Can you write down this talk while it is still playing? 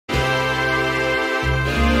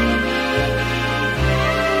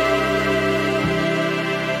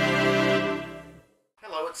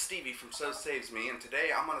Stevie from SewSaveMe, and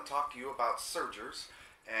today I'm going to talk to you about sergers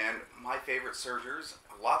and my favorite sergers.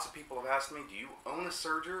 Lots of people have asked me, do you own a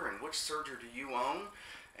serger and which serger do you own?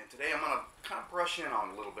 And today I'm going to kind of brush in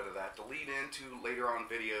on a little bit of that to lead into later on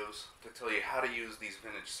videos to tell you how to use these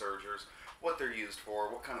vintage sergers, what they're used for,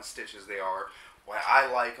 what kind of stitches they are, why I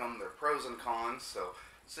like them, their pros and cons. So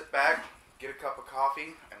sit back, get a cup of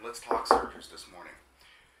coffee, and let's talk sergers this morning.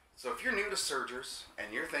 So if you're new to sergers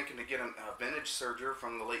and you're thinking to get a vintage serger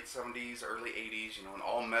from the late 70s, early 80s, you know, an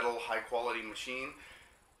all metal, high quality machine,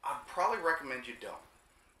 I'd probably recommend you don't.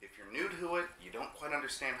 If you're new to it, you don't quite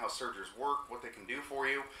understand how sergers work, what they can do for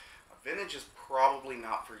you, a vintage is probably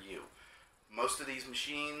not for you. Most of these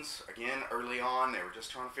machines, again, early on, they were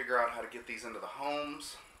just trying to figure out how to get these into the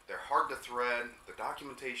homes. They're hard to thread. The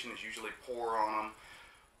documentation is usually poor on them.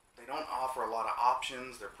 They don't offer a lot of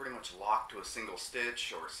options. They're pretty much locked to a single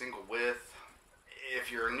stitch or a single width.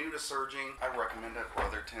 If you're new to serging, I recommend a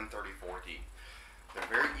Brother 1034D.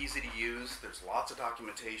 They're very easy to use. There's lots of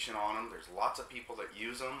documentation on them. There's lots of people that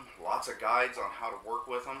use them. Lots of guides on how to work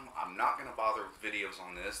with them. I'm not going to bother with videos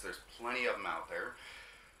on this. There's plenty of them out there.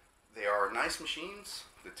 They are nice machines.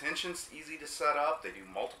 The tension's easy to set up. They do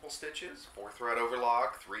multiple stitches, 4-thread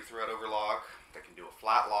overlock, 3-thread overlock. They can do a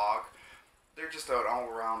flat lock. They're just an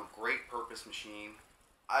all-around great purpose machine.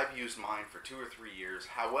 I've used mine for 2 or 3 years.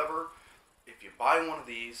 However, if you buy one of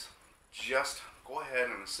these, just go ahead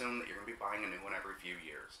and assume that you're going to be buying a new one every few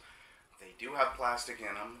years. They do have plastic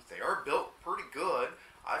in them. They are built pretty good.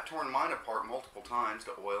 I've torn mine apart multiple times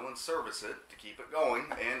to oil and service it to keep it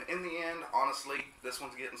going, and in the end, honestly, this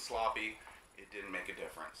one's getting sloppy. It didn't make a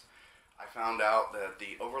difference. I found out that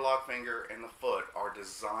the overlock finger and the foot are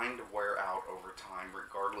designed to wear out over time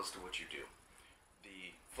regardless to what you do.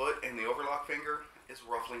 The foot and the overlock finger is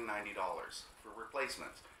roughly $90 for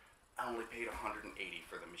replacements. I only paid $180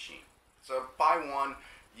 for the machine. So buy one,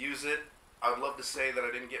 use it. I would love to say that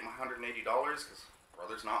I didn't get my $180 because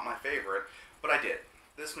Brother's not my favorite, but I did.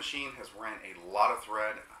 This machine has ran a lot of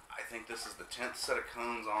thread. I think this is the 10th set of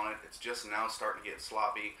cones on it. It's just now starting to get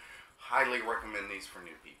sloppy. Highly recommend these for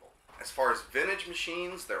new people. As far as vintage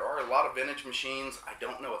machines, there are a lot of vintage machines. I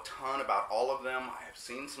don't know a ton about all of them. I have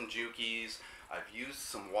seen some Jukies. I've used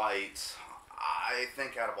some whites. I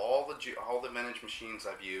think out of all the vintage machines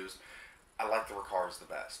I've used, I like the Riccar's the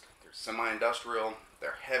best. They're semi-industrial.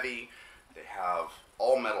 They're heavy. They have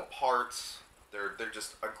all metal parts. They're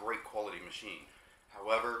just a great quality machine.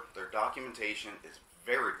 However, their documentation is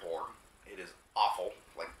very poor. It is awful.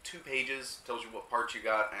 Like 2 pages tells you what parts you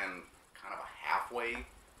got and kind of a halfway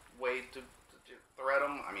way to thread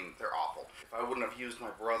them. I mean, they're awful. If I wouldn't have used my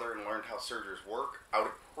Brother and learned how sergers work, I would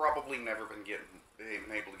have probably never been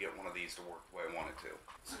able to get one of these to work the way I wanted to.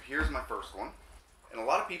 So here's my first one. And a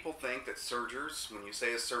lot of people think that sergers, when you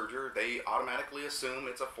say a serger, they automatically assume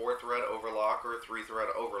it's a 4-thread overlock or a 3-thread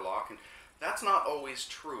overlock, and that's not always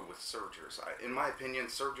true with sergers. In my opinion,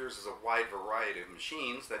 sergers is a wide variety of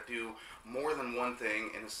machines that do more than one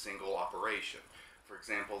thing in a single operation. For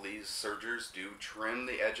example, these sergers do trim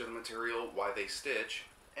the edge of the material while they stitch,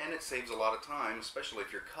 and it saves a lot of time, especially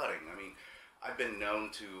if you're cutting. I mean, I've been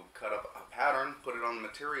known to cut up a pattern, put it on the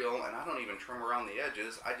material, and I don't even trim around the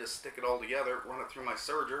edges. I just stick it all together, run it through my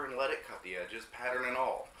serger, and let it cut the edges, pattern and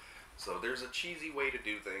all. So there's a cheesy way to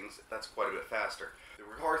do things that's quite a bit faster. The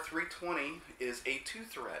Riccar 320 is a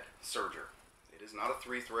 2-thread serger. It is not a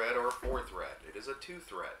 3-thread or a 4-thread. It is a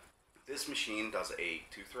 2-thread. This machine does a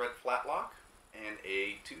 2-thread flat lock and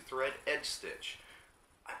a 2-thread edge stitch.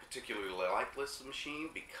 I particularly like this machine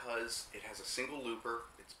because it has a single looper.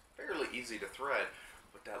 It's fairly easy to thread,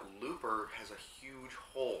 but that looper has a huge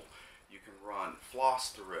hole. You can run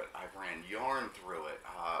floss through it. I've ran yarn through it,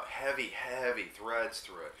 heavy threads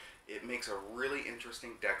through it. It makes a really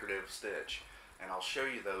interesting decorative stitch, and I'll show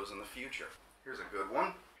you those in the future. Here's a good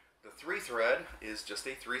one. The 3-thread is just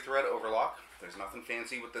a 3-thread overlock. There's nothing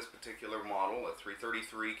fancy with this particular model. A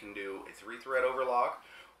 333 can do a 3-thread overlock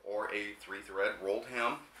or a 3-thread rolled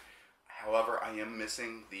hem. However, I am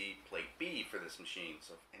missing the plate B for this machine.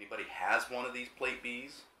 So if anybody has one of these plate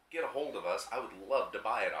Bs, get a hold of us. I would love to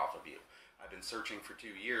buy it off of you. I've been searching for 2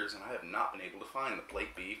 years and I have not been able to find the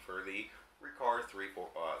plate B for the Riccar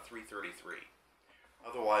 333.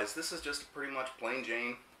 Otherwise, this is just a pretty much plain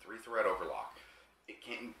Jane 3-thread overlock. It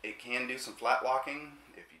can do some flat locking.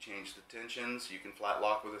 If you change the tensions, you can flat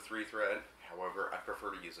lock with a 3-thread. However, I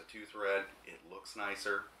prefer to use a 2-thread. It looks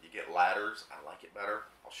nicer. You get ladders. I like it better.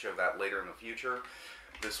 I'll show that later in the future.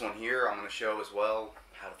 This one here, I'm going to show as well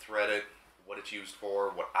how to thread it, what it's used for,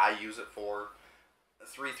 what I use it for. A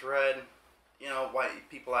 3-thread, you know, why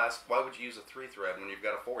people ask, why would you use a 3-thread when you've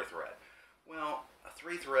got a 4-thread? Well, a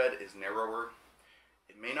 3-thread is narrower.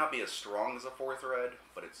 It may not be as strong as a 4-thread,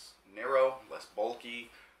 but it's narrow, less bulky,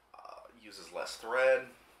 uses less thread.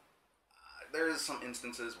 There is some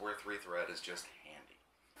instances where 3-thread is just handy.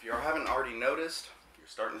 If you haven't already noticed, you're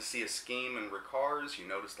starting to see a scheme in Riccars. You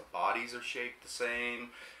notice the bodies are shaped the same.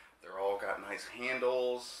 They're all got nice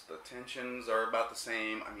handles. The tensions are about the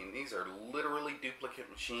same. I mean, these are literally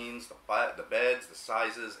duplicate machines. The beds, the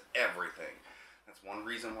sizes, everything. That's one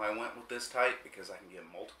reason why I went with this type, because I can get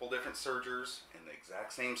multiple different sergers in the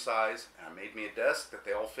exact same size, and I made me a desk that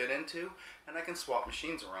they all fit into, and I can swap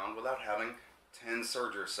machines around without having 10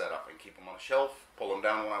 sergers set up and keep them on a shelf, pull them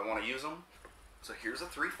down when I want to use them. So here's a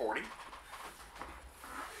 340,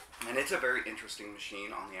 and it's a very interesting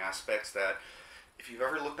machine on the aspects that if you've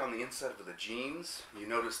ever looked on the inside of the jeans, you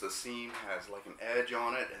notice the seam has like an edge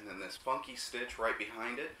on it and then this funky stitch right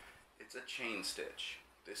behind it. It's a chain stitch.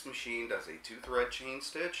 This machine does a 2-thread chain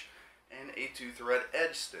stitch and a 2-thread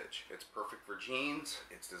edge stitch. It's perfect for jeans.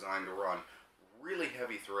 It's designed to run really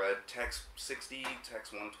heavy thread, Tex 60,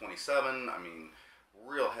 Tex 127, I mean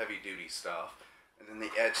real heavy duty stuff. And then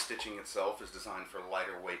the edge stitching itself is designed for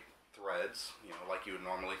lighter weight threads, you know, like you would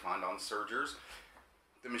normally find on sergers.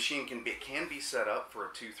 The machine can be set up for a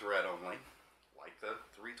 2-thread only. Like the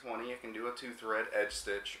 320, it can do a 2-thread edge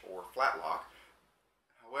stitch or flat lock.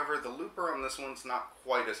 However, the looper on this one's not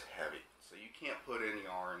quite as heavy, so you can't put in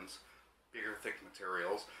yarns, bigger thick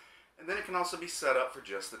materials. And then it can also be set up for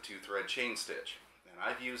just the 2-thread chain stitch. And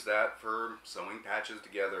I've used that for sewing patches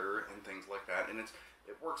together and things like that, and it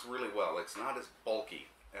works really well. It's not as bulky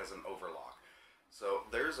as an overlock. So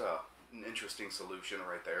there's an interesting solution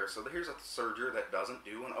right there. So here's a serger that doesn't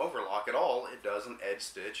do an overlock at all. It does an edge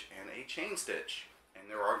stitch and a chain stitch. And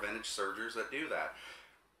there are vintage sergers that do that.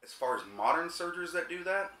 As far as modern sergers that do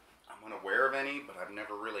that, I'm unaware of any, but I've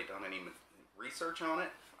never really done any research on it.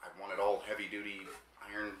 I wanted all heavy duty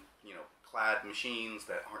iron, clad machines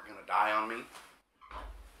that aren't going to die on me.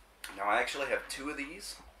 Now I actually have 2 of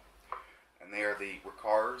these, and they are the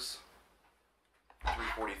Riccars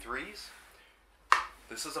 343s.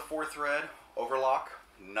 This is a 4-thread overlock,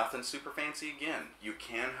 nothing super fancy again. You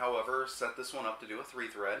can, however, set this one up to do a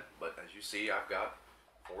 3-thread, but as you see, I've got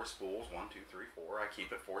 4 spools, 1, 2, 3, 4. I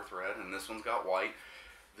keep it 4-thread, and this one's got white.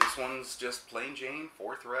 This one's just plain Jane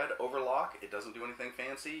 4-thread overlock. It doesn't do anything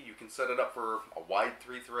fancy. You can set it up for a wide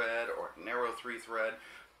 3-thread or a narrow 3-thread.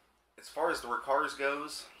 As far as the Riccars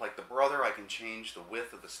goes, like the Brother, I can change the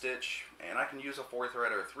width of the stitch, and I can use a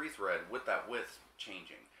 4-thread or a 3-thread with that width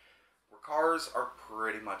changing. Riccars are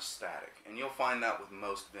pretty much static, and you'll find that with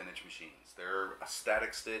most vintage machines. They're a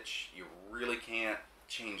static stitch. You really can't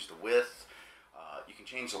change the width. You can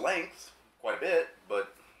change the length quite a bit,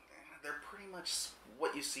 but they're pretty much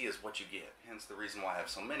what you see is what you get. Hence the reason why I have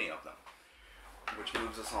so many of them. Which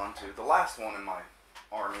moves us on to the last one in my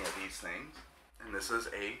army of these things, and this is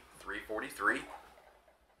a 343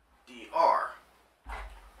 DR.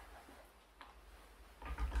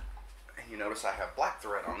 You notice I have black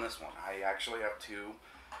thread on this one. I actually have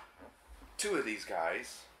two of these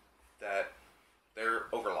guys that they're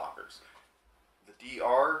overlockers. The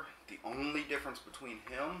DR, the only difference between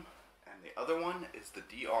him and the other one is the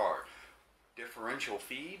DR differential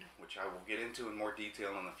feed, which I will get into in more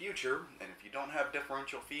detail in the future. And if you don't have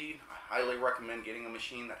differential feed, I highly recommend getting a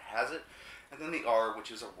machine that has it. And then the R,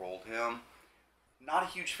 which is a rolled hem. Not a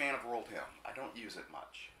huge fan of rolled hem. I don't use it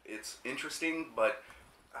much. It's interesting, but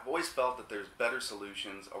I've always felt that there's better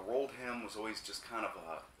solutions. A rolled hem was always just kind of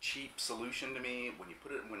a cheap solution to me.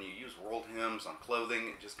 When you use rolled hems on clothing,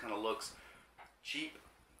 it just kind of looks cheap.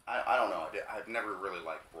 I don't know. I've never really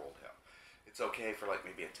liked rolled hem. It's okay for like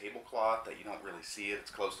maybe a tablecloth that you don't really see it.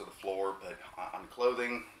 It's close to the floor, but on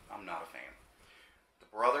clothing, I'm not a fan.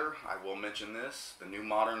 The Brother, I will mention this. The new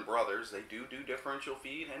modern Brothers, they do differential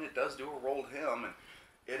feed, and it does do a rolled hem, and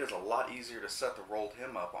it is a lot easier to set the rolled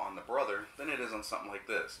hem up on the Brother than it is on something like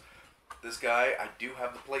this. This guy, I do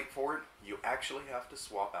have the plate for it. You actually have to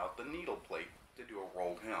swap out the needle plate to do a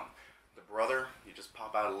rolled hem. The Brother, you just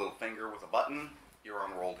pop out a little finger with a button, you're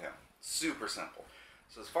on rolled hem. Super simple.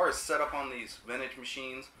 So as far as setup on these vintage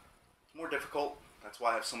machines, it's more difficult. That's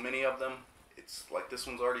why I have so many of them. It's like this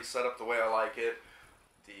one's already set up the way I like it.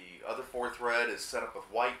 The other 4-thread is set up with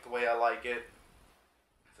white the way I like it.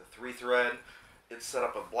 The 3-thread, it's set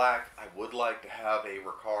up with black. I would like to have a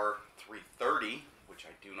Riccar 330, which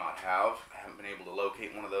I do not have. I haven't been able to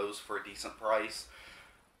locate one of those for a decent price.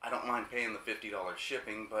 I don't mind paying the $50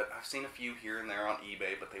 shipping, but I've seen a few here and there on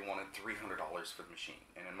eBay, but they wanted $300 for the machine.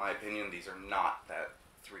 And in my opinion, these are not that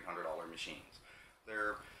 $300 machines.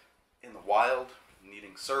 They're in the wild,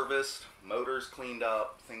 needing serviced, motors cleaned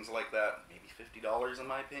up, things like that. Maybe $50 in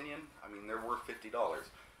my opinion. I mean, they're worth $50.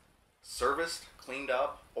 serviced, cleaned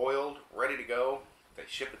up, oiled, ready to go. They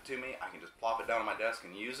ship it to me. I can just plop it down on my desk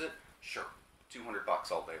and use it. Sure, $200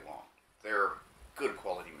 all day long. They're good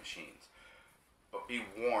quality machines. But be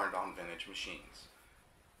warned on vintage machines.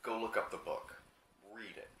 Go look up the book.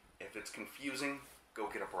 Read it. If it's confusing, go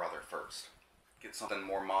get a brother first. Get something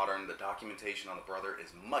more modern. The documentation on the brother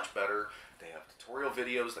is much better. They have tutorial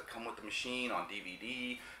videos that come with the machine on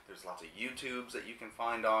DVD. There's lots of YouTubes that you can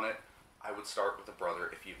find on it. I would start with the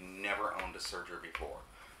brother if you've never owned a serger before.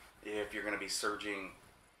 If you're going to be serging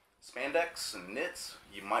spandex and knits,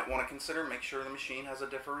 you might want to consider make sure the machine has a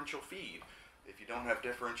differential feed. If you don't have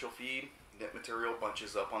differential feed, knit material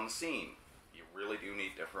bunches up on the seam. You really do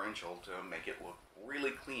need differential to make it look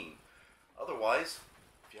really clean. Otherwise,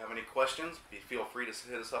 if you have any questions, feel free to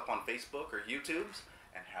hit us up on Facebook or YouTube's,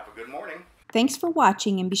 and have a good morning. Thanks for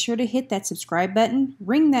watching, and be sure to hit that subscribe button,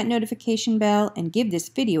 ring that notification bell, and give this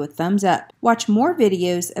video a thumbs up. Watch more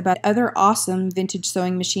videos about other awesome vintage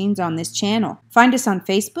sewing machines on this channel. Find us on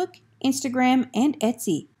Facebook, Instagram, and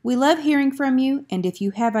Etsy. We love hearing from you, and if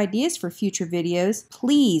you have ideas for future videos,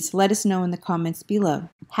 please let us know in the comments below.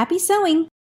 Happy sewing!